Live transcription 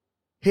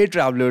Hey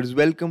travelers,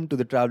 welcome to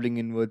the Traveling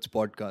Inwards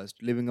podcast,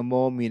 Living a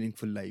More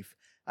Meaningful Life.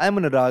 I'm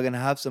Anurag and I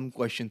have some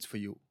questions for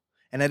you.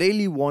 And I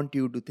really want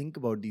you to think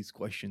about these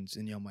questions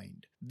in your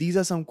mind. These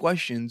are some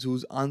questions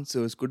whose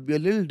answers could be a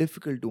little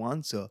difficult to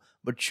answer,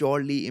 but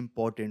surely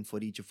important for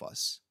each of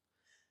us.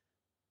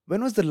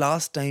 When was the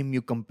last time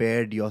you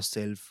compared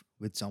yourself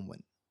with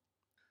someone?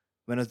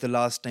 When was the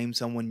last time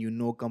someone you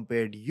know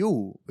compared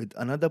you with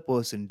another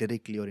person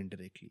directly or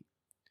indirectly?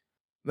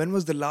 When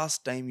was the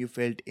last time you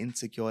felt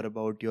insecure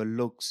about your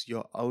looks,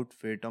 your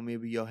outfit, or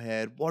maybe your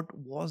hair? What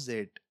was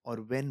it, or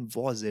when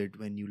was it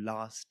when you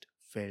last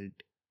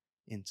felt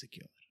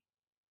insecure?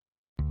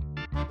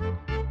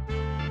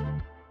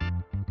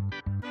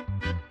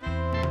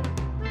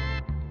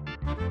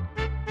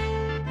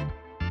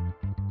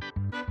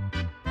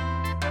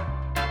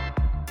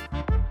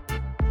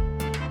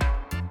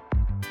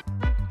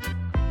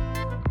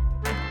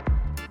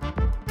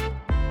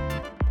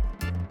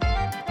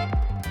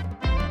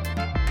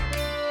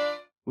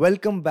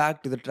 Welcome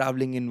back to the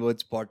Traveling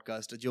Inwards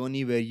podcast, a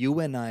journey where you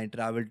and I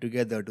travel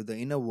together to the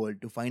inner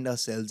world to find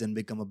ourselves and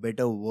become a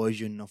better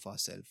version of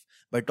ourselves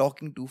by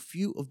talking to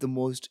few of the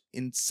most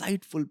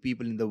insightful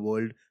people in the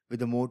world with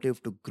a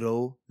motive to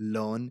grow,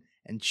 learn,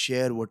 and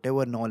share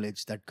whatever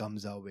knowledge that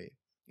comes our way.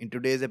 In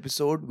today's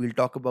episode, we'll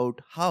talk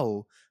about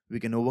how we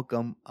can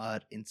overcome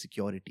our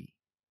insecurity.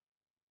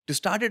 To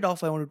start it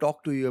off, I want to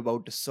talk to you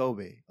about a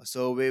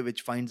survey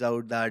which finds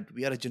out that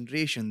we are a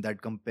generation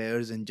that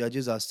compares and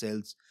judges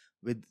ourselves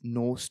with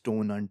no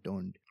stone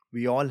unturned.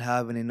 We all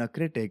have an inner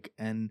critic,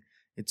 and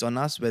it's on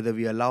us whether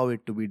we allow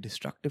it to be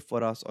destructive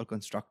for us or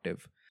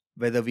constructive,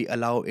 whether we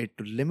allow it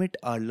to limit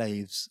our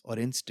lives or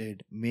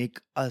instead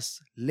make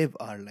us live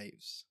our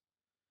lives.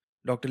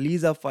 Dr.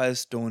 Lisa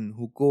Firestone,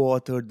 who co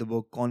authored the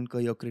book Conquer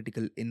Your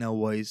Critical Inner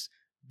Voice,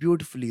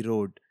 beautifully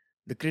wrote: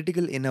 the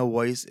critical inner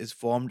voice is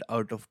formed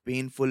out of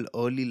painful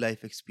early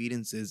life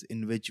experiences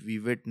in which we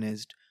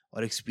witnessed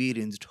or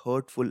experienced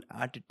hurtful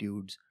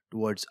attitudes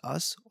towards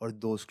us or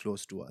those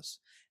close to us.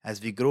 As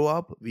we grow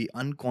up, we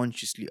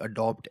unconsciously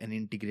adopt and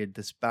integrate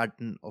this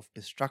pattern of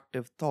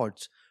destructive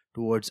thoughts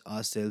towards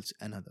ourselves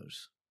and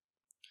others.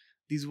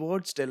 These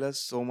words tell us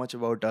so much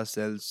about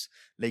ourselves,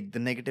 like the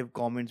negative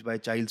comments by a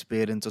child's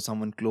parents or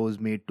someone close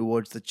made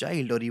towards the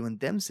child or even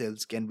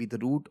themselves can be the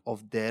root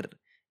of their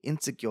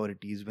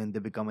insecurities when they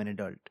become an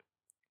adult.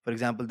 For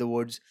example, the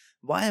words,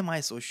 "Why am I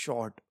so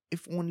short?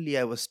 If only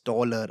I was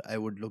taller, I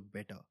would look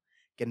better,"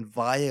 can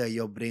wire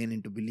your brain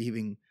into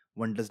believing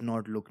one does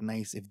not look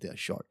nice if they are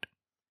short.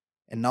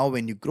 And now,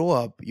 when you grow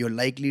up, you're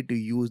likely to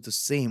use the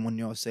same on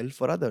yourself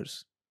for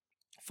others.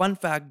 Fun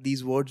fact,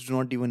 these words do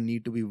not even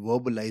need to be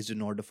verbalized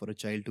in order for a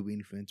child to be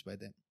influenced by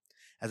them.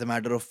 As a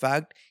matter of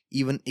fact,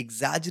 even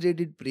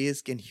exaggerated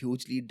praise can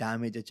hugely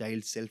damage a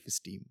child's self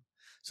esteem.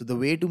 So, the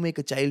way to make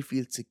a child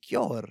feel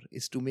secure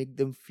is to make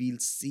them feel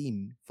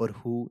seen for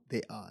who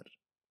they are.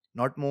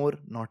 Not more,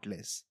 not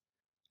less.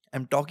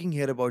 I'm talking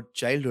here about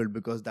childhood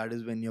because that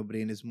is when your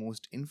brain is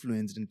most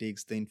influenced and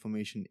takes the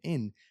information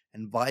in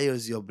and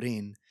wires your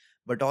brain.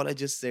 But all I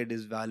just said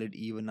is valid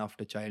even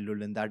after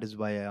childhood, and that is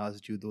why I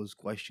asked you those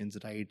questions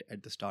right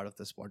at the start of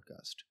this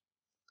podcast.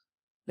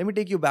 Let me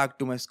take you back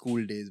to my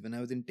school days. When I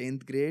was in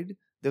 10th grade,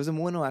 there was a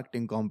mono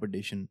acting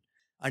competition.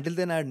 Until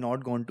then, I had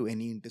not gone to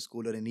any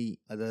inter-school or any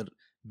other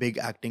big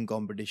acting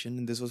competition,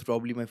 and this was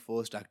probably my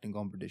first acting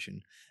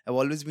competition. I've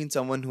always been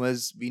someone who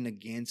has been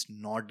against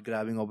not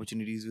grabbing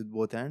opportunities with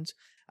both hands.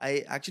 I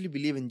actually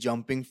believe in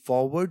jumping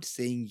forward,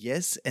 saying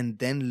yes, and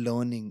then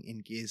learning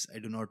in case I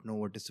do not know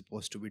what is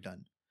supposed to be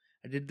done.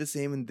 I did the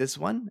same in this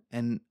one,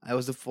 and I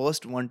was the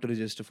first one to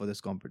register for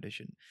this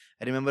competition.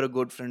 I remember a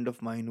good friend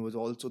of mine who was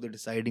also the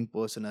deciding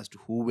person as to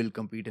who will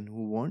compete and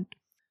who won't.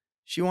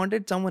 She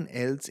wanted someone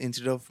else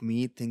instead of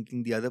me,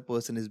 thinking the other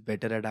person is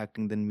better at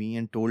acting than me,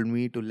 and told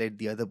me to let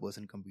the other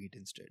person compete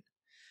instead.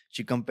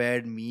 She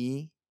compared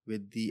me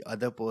with the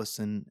other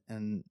person,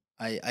 and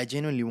I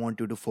genuinely want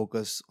you to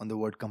focus on the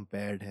word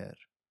compared here.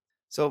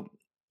 So,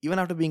 even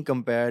after being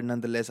compared,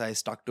 nonetheless, I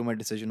stuck to my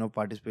decision of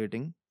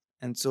participating.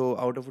 And so,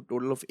 out of a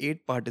total of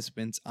 8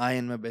 participants, I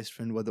and my best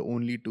friend were the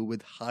only two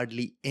with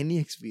hardly any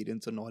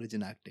experience or knowledge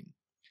in acting.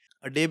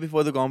 A day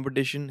before the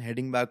competition,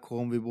 heading back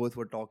home, we both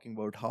were talking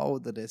about how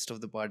the rest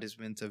of the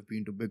participants have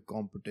been to big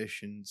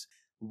competitions,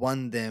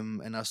 won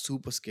them, and are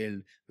super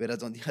skilled,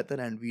 whereas on the other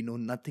hand, we know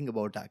nothing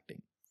about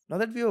acting. Not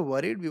that we were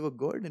worried, we were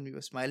good and we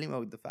were smiling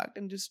about the fact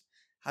and just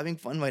having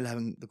fun while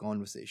having the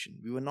conversation.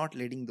 We were not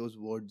letting those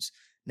words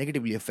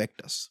negatively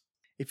affect us.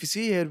 If you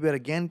see here, we are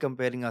again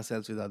comparing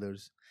ourselves with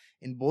others.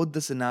 In both the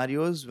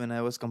scenarios, when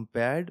I was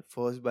compared,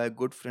 first by a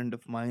good friend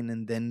of mine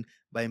and then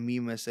by me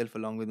myself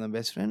along with my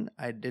best friend,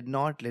 I did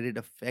not let it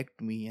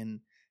affect me and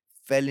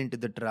fell into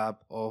the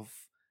trap of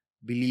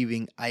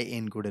believing I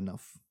ain't good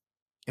enough.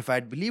 If I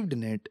had believed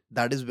in it,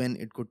 that is when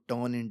it could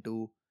turn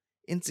into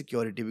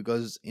insecurity,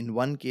 because in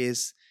one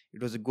case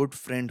it was a good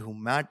friend who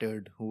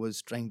mattered who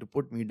was trying to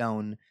put me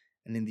down,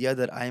 and in the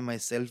other I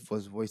myself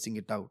was voicing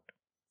it out.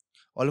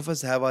 All of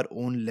us have our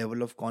own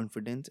level of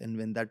confidence, and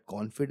when that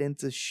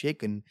confidence is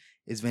shaken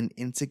is when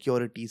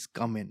insecurities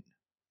come in.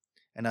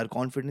 and our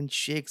confidence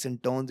shakes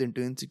and turns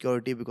into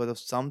insecurity because of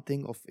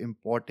something of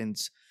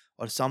importance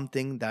or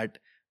something that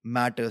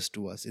matters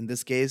to us. In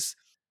this case,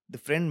 the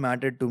friend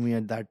mattered to me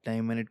at that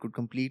time and it could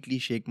completely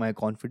shake my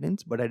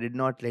confidence, but I did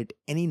not let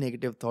any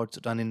negative thoughts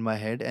run in my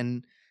head,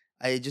 and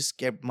I just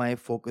kept my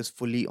focus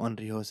fully on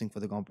rehearsing for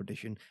the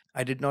competition.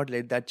 I did not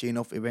let that chain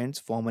of events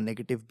form a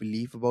negative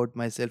belief about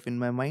myself in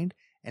my mind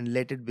and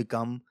let it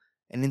become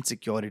an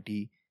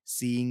insecurity,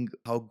 seeing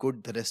how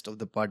good the rest of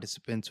the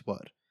participants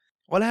were.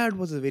 All I had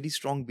was a very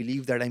strong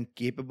belief that I'm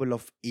capable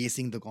of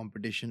acing the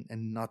competition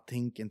and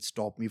nothing can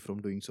stop me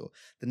from doing so.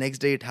 The next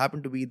day, it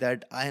happened to be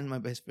that I and my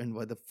best friend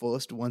were the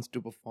first ones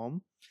to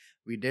perform.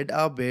 We did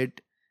our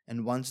bit,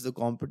 and once the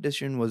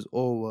competition was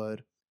over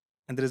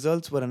and the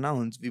results were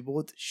announced, we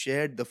both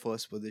shared the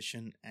first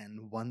position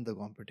and won the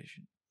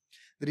competition.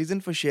 The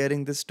reason for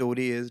sharing this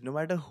story is no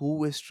matter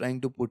who is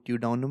trying to put you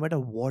down, no matter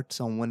what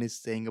someone is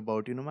saying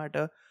about you, no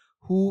matter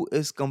who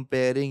is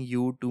comparing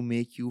you to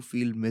make you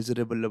feel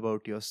miserable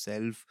about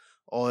yourself,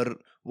 or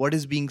what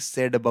is being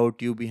said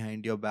about you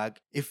behind your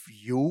back, if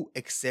you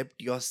accept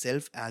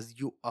yourself as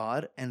you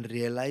are and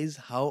realize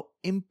how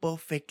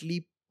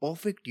imperfectly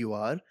perfect you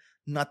are,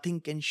 nothing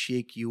can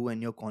shake you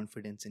and your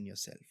confidence in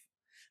yourself.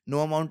 No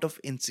amount of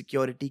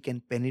insecurity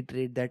can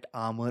penetrate that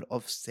armor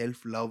of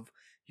self love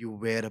you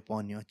wear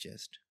upon your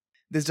chest.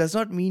 This does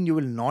not mean you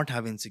will not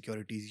have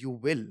insecurities. You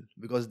will,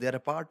 because they're a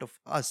part of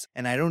us.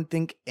 And I don't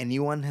think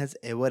anyone has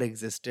ever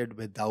existed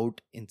without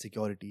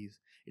insecurities.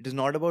 It is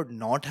not about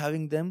not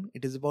having them,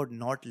 it is about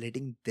not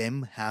letting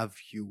them have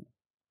you.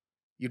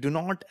 You do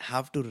not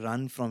have to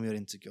run from your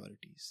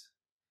insecurities,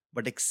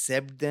 but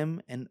accept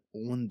them and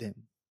own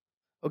them.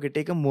 Okay,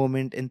 take a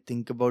moment and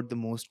think about the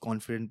most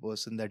confident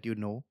person that you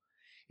know.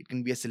 It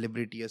can be a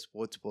celebrity, a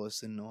sports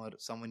person, or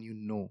someone you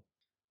know.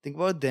 Think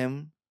about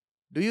them.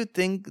 Do you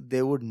think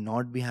they would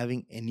not be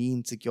having any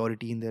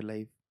insecurity in their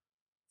life?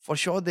 For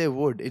sure, they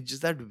would. It's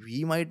just that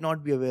we might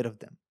not be aware of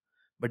them.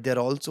 But they're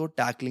also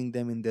tackling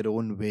them in their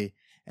own way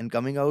and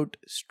coming out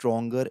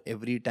stronger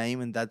every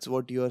time. And that's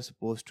what you're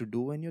supposed to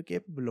do and you're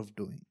capable of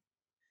doing.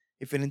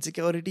 If an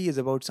insecurity is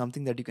about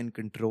something that you can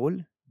control,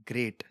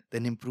 great.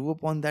 Then improve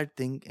upon that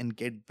thing and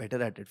get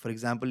better at it. For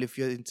example, if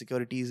your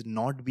insecurity is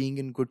not being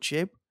in good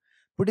shape,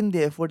 put in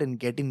the effort and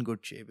get in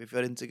good shape. If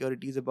your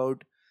insecurity is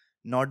about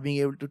not being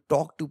able to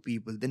talk to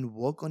people, then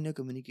work on your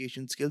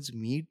communication skills,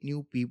 meet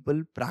new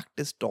people,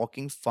 practice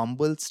talking,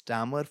 fumble,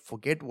 stammer,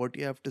 forget what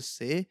you have to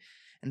say,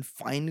 and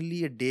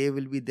finally a day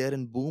will be there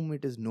and boom,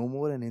 it is no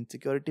more an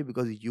insecurity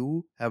because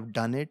you have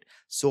done it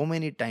so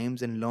many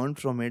times and learned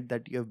from it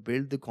that you have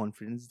built the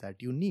confidence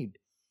that you need.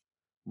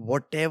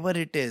 Whatever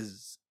it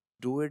is,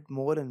 do it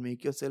more and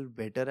make yourself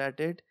better at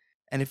it.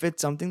 And if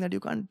it's something that you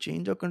can't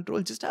change or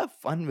control, just have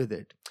fun with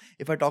it.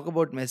 If I talk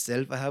about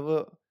myself, I have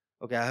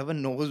a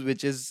nose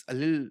which is a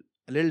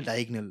little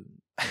diagonal.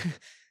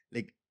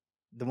 Like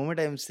the moment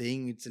I'm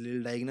saying it's a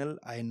little diagonal,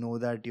 I know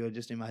that you're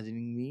just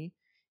imagining me.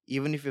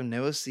 Even if you've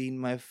never seen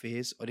my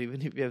face, or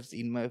even if you have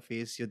seen my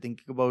face, you're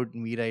thinking about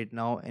me right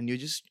now and you're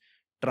just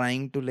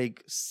trying to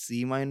like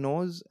see my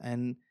nose.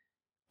 And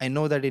I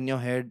know that in your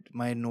head,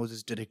 my nose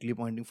is directly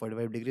pointing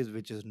 45 degrees,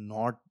 which is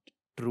not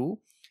true.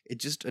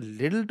 It's just a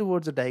little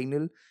towards the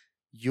diagonal.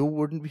 You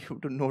wouldn't be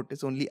able to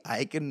notice, only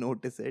I can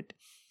notice it.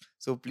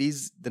 So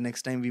please, the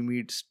next time we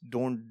meet,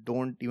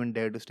 don't even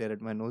dare to stare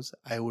at my nose.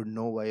 I would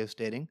know why you're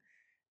staring,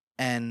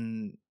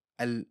 and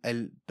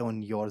I'll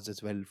turn yours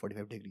as well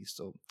 45 degrees.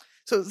 So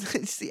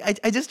see,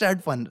 I just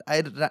had fun.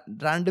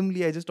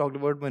 Randomly I just talked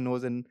about my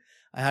nose and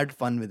I had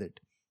fun with it.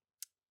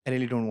 I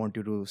really don't want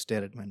you to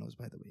stare at my nose,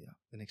 by the way. Yeah,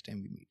 the next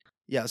time we meet.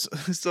 Yeah. So,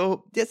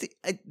 so yes,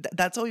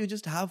 that's how you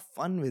just have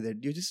fun with it.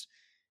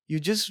 You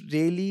just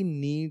really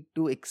need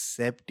to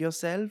accept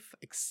yourself.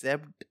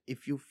 Accept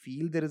if you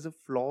feel there is a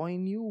flaw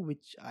in you,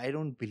 which I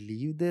don't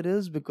believe there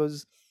is,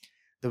 because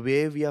the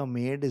way we are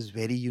made is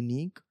very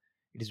unique.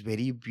 It is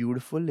very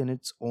beautiful in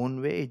its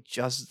own way. It's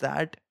just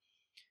that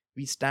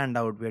we stand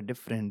out, we're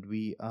different,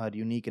 we are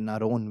unique in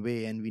our own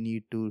way, and we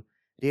need to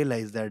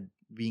realize that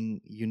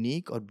being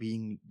unique or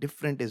being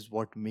different is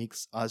what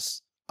makes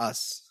us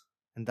us.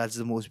 And that's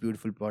the most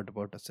beautiful part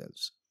about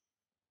ourselves.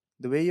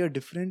 The way you're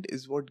different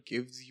is what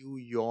gives you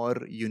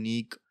your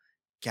unique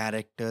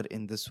character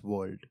in this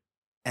world.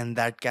 And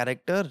that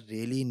character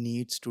really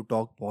needs to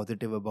talk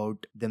positive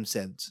about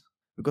themselves,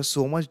 because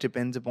so much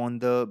depends upon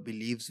the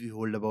beliefs we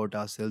hold about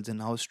ourselves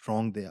and how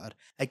strong they are.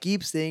 I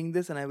keep saying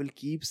this and I will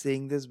keep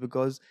saying this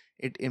because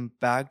it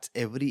impacts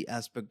every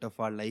aspect of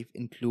our life,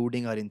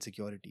 including our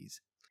insecurities.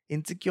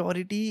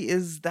 Insecurity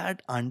is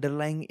that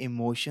underlying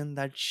emotion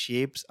that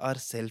shapes our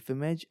self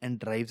image and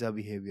drives our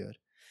behavior.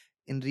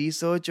 In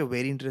research, a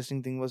very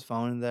interesting thing was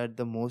found that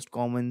the most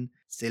common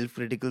self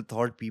critical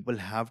thought people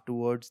have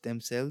towards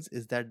themselves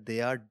is that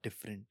they are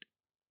different,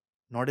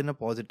 not in a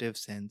positive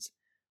sense,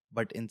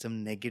 but in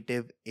some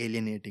negative,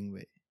 alienating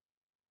way.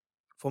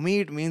 For me,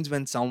 it means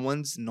when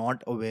someone's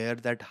not aware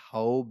that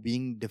how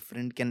being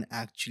different can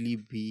actually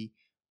be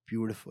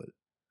beautiful.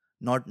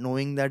 Not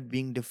knowing that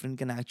being different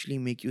can actually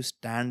make you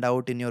stand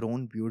out in your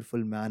own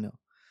beautiful manner.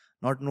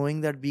 Not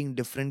knowing that being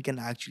different can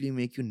actually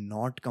make you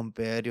not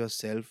compare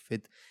yourself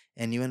with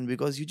anyone,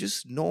 because you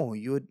just know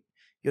you're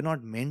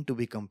not meant to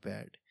be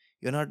compared.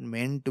 You're not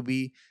meant to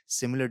be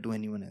similar to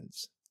anyone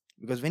else.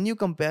 Because when you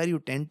compare, you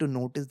tend to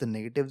notice the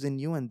negatives in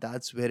you, and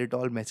that's where it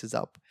all messes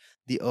up.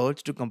 The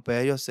urge to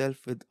compare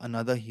yourself with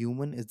another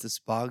human is the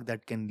spark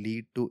that can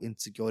lead to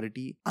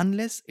insecurity,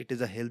 unless it is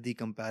a healthy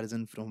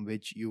comparison from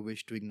which you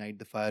wish to ignite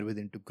the fire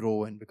within to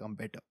grow and become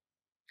better.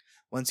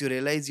 Once you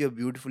realize you're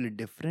beautifully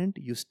different,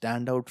 you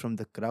stand out from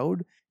the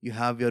crowd, you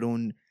have your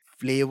own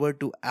flavor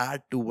to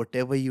add to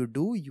whatever you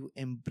do, you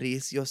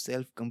embrace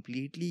yourself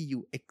completely,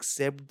 you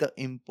accept the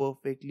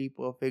imperfectly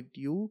perfect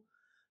you.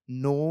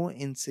 No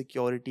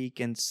insecurity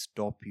can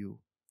stop you.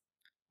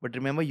 But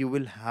remember, you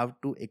will have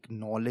to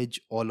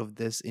acknowledge all of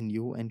this in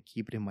you and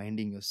keep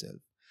reminding yourself.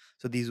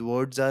 So these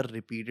words are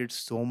repeated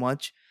so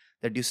much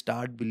that you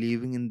start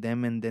believing in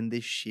them, and then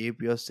they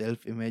shape your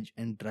self image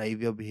and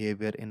drive your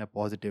behavior in a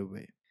positive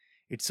way.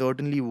 It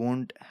certainly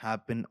won't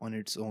happen on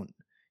its own.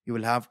 You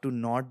will have to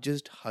not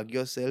just hug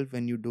yourself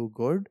when you do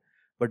good,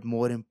 but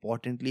more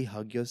importantly,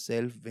 hug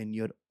yourself when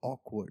you're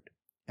awkward.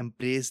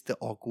 Embrace the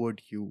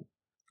awkward you.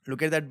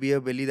 Look at that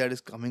beer belly that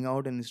is coming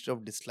out, and instead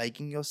of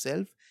disliking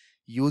yourself,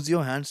 use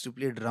your hands to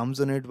play drums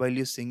on it while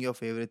you sing your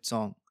favorite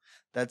song.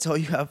 That's how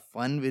you have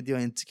fun with your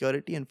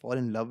insecurity and fall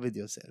in love with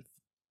yourself.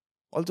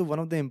 Also, one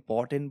of the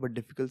important but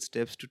difficult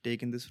steps to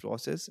take in this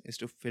process is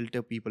to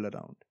filter people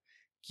around.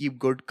 Keep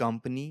good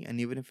company, and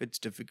even if it's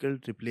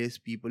difficult, replace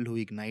people who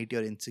ignite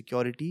your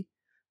insecurity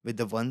with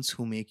the ones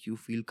who make you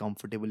feel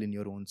comfortable in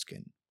your own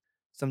skin.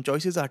 Some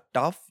choices are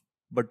tough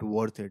but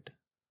worth it.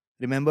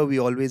 Remember, we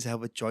always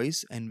have a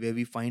choice, and where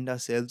we find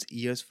ourselves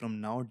years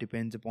from now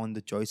depends upon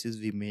the choices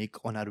we make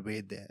on our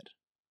way there.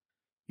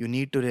 You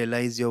need to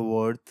realize your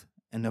worth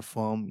and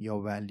affirm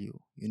your value.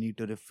 You need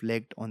to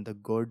reflect on the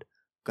good,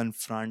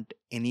 confront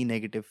any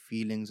negative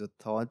feelings or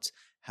thoughts,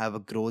 have a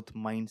growth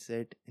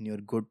mindset, and you're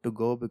good to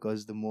go,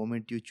 because the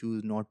moment you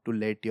choose not to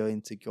let your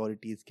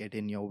insecurities get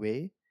in your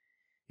way,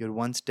 you're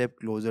one step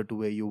closer to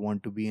where you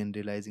want to be and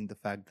realizing the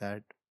fact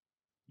that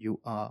you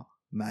are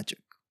magic.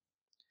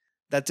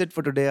 That's it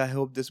for today. I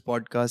hope this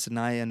podcast and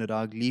I,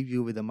 Anurag, leave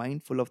you with a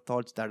mind full of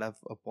thoughts that have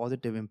a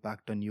positive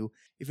impact on you.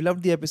 If you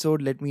loved the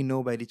episode, let me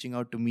know by reaching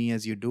out to me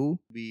as you do,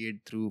 be it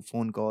through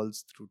phone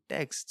calls, through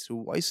texts,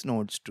 through voice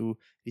notes, through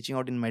reaching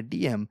out in my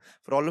DM.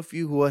 For all of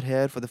you who are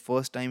here for the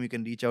first time, you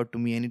can reach out to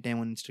me anytime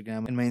on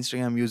Instagram. And my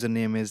Instagram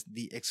username is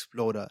The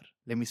Explorer.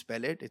 Let me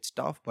spell it. It's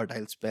tough, but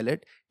I'll spell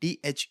it.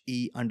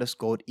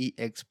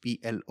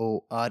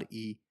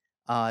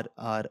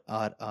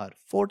 THE_EXPLORERRRR.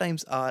 Four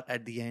times R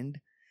at the end.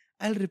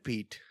 I'll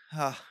repeat.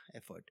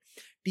 Effort.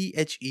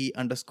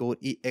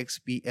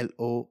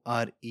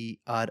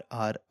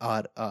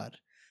 THE_EXPLORERRRR.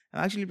 I'm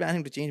actually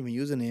planning to change my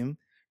username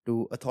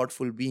to a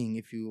thoughtful being.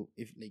 If you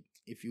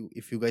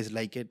guys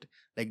like it,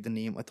 like the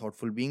name a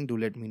thoughtful being, do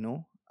let me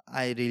know.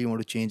 I really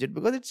want to change it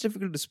because it's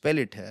difficult to spell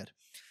it here.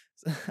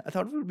 A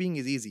thoughtful being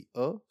is easy.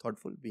 A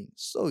thoughtful being,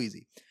 so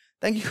easy.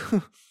 Thank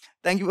you.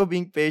 Thank you for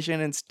being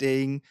patient and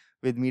staying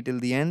with me till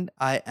the end.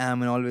 I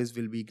am and always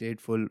will be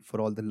grateful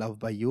for all the love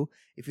by you.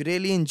 If you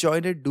really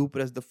enjoyed it, do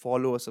press the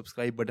follow or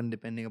subscribe button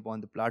depending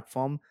upon the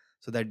platform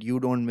so that you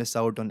don't miss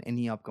out on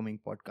any upcoming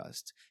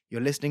podcasts.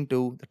 You're listening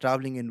to The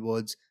Traveling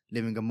Inwards,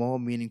 Living a More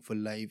Meaningful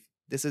Life.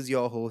 This is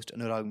your host,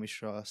 Anurag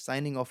Mishra,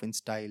 signing off in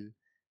style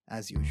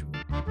as usual.